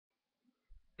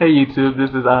Hey YouTube,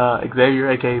 this is Xavier,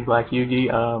 aka Black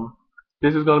Yugi.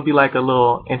 This is gonna be like a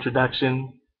little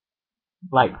introduction,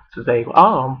 like to say,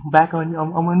 oh, I'm back on,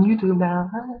 I'm on YouTube now.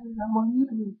 Hi, I'm on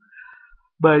YouTube.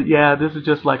 But yeah, this is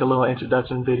just like a little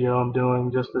introduction video I'm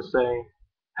doing just to say,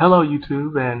 hello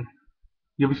YouTube, and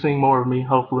you'll be seeing more of me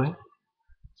hopefully.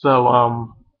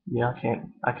 So yeah,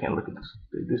 I can't look at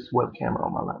this web camera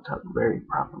on my laptop very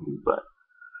properly, but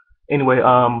anyway,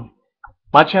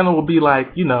 my channel will be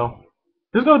like,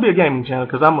 this is gonna be a gaming channel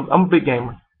because I'm a big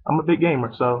gamer. I'm a big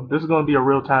gamer, so this is gonna be a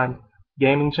real time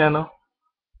gaming channel.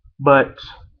 But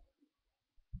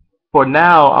for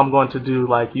now, I'm going to do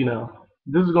like,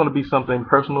 this is gonna be something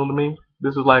personal to me.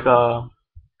 This is like a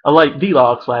like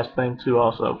vlog slash thing too,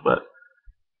 also. But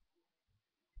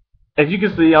as you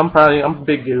can see, I'm a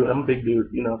big dude. I'm a big dude,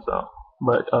 So,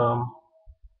 but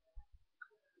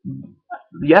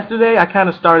yesterday I kind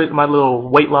of started my little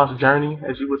weight loss journey,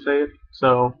 as you would say it.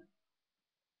 So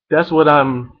that's what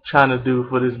I'm trying to do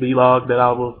for this vlog that I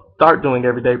will start doing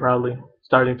every day probably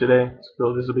starting today.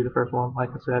 So this will be the first one, like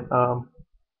I said.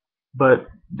 But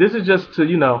this is just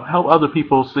to help other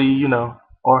people see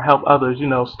or help others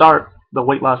start the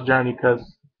weight loss journey because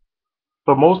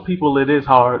for most people it is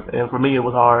hard and for me it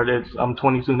was hard. I'm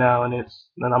 22 now and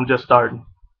I'm just starting.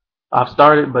 I've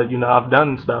started, but I've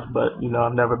done stuff, but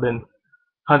I've never been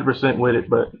 100% with it.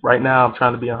 But right now I'm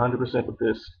trying to be 100% with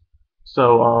this.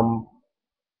 So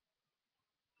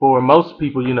for most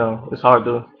people, it's hard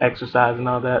to exercise and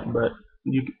all that, but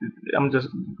I'm just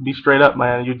be straight up,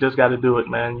 man. You just got to do it,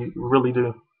 man. You really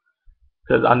do.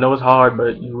 Because I know it's hard,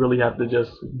 but you really have to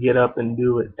just get up and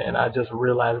do it. And I just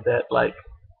realized that, like,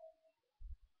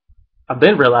 I've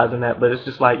been realizing that, but it's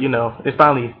just like, it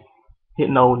finally hit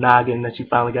an old noggin that you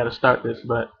finally got to start this.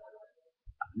 But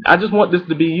I just want this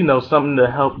to be, something to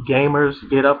help gamers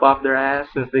get up off their ass,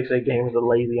 since they say gamers are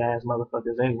lazy ass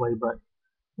motherfuckers anyway. But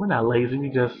we're not lazy.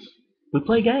 We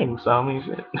play games. So I mean,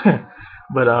 shit.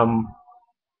 But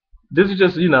this is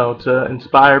just to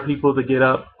inspire people to get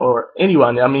up, or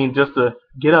anyone. I mean, just to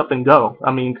get up and go.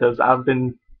 I mean, because I've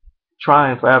been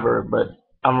trying forever, but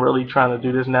I'm really trying to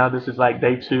do this now. This is like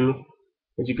day 2.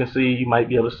 As you can see, you might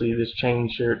be able to see this chain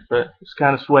shirt, but it's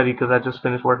kind of sweaty because I just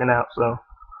finished working out. So,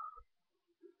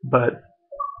 but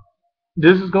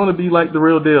this is going to be like the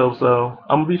real deal. So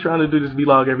I'm gonna be trying to do this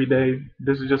vlog every day.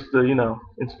 This is just to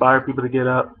inspire people to get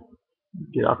up,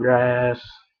 get off your ass,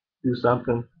 do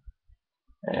something.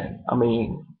 And I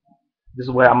mean, this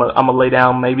is where I'm gonna lay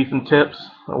down maybe some tips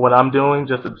on what I'm doing,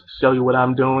 just to show you what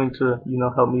I'm doing to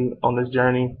help me on this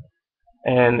journey.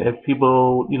 And if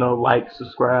people like,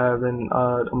 subscribe, and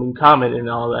comment and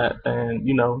all that, and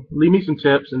leave me some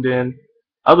tips, and then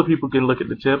other people can look at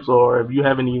the tips. Or if you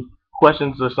have any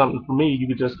questions or something for me, you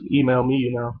can just email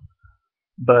me.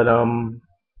 But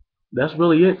that's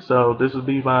really it. So this will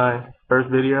be my first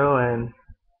video, and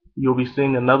you'll be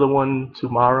seeing another one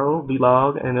tomorrow,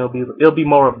 vlog, and it'll be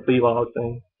more of a vlog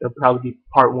thing. It'll probably be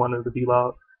part 1 of the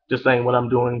vlog, just saying what I'm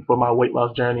doing for my weight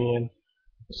loss journey. And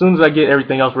as soon as I get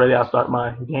everything else ready, I'll start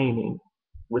my gaming,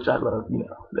 which I love.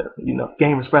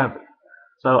 Gamers forever.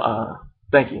 So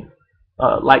thank you.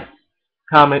 Like,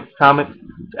 comment,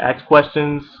 ask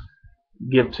questions,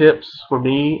 give tips for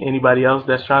me, anybody else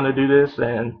that's trying to do this,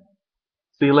 and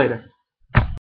see you later.